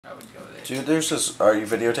I would go there. Dude, there's this. Are you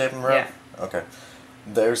videotaping, bro? Yeah. Okay.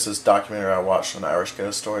 There's this documentary I watched on Irish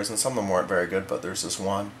ghost stories, and some of them weren't very good, but there's this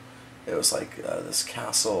one. It was like this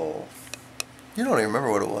castle. You don't even remember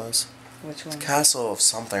what it was. Which one? Castle of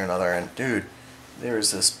something or another, and dude, there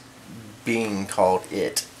was this being called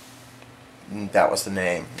It. And that was the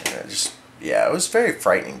name. And it just, yeah, it was very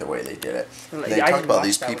frightening the way they did it. They talked about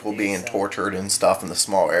these people being tortured and stuff in the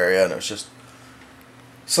small area, and it was just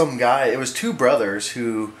some guy. It was two brothers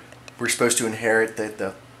who were supposed to inherit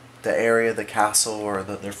the area, the castle, or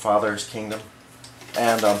their father's kingdom.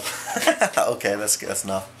 And okay, that's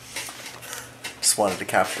enough. Just wanted to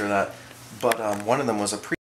capture that. But one of them was a priest.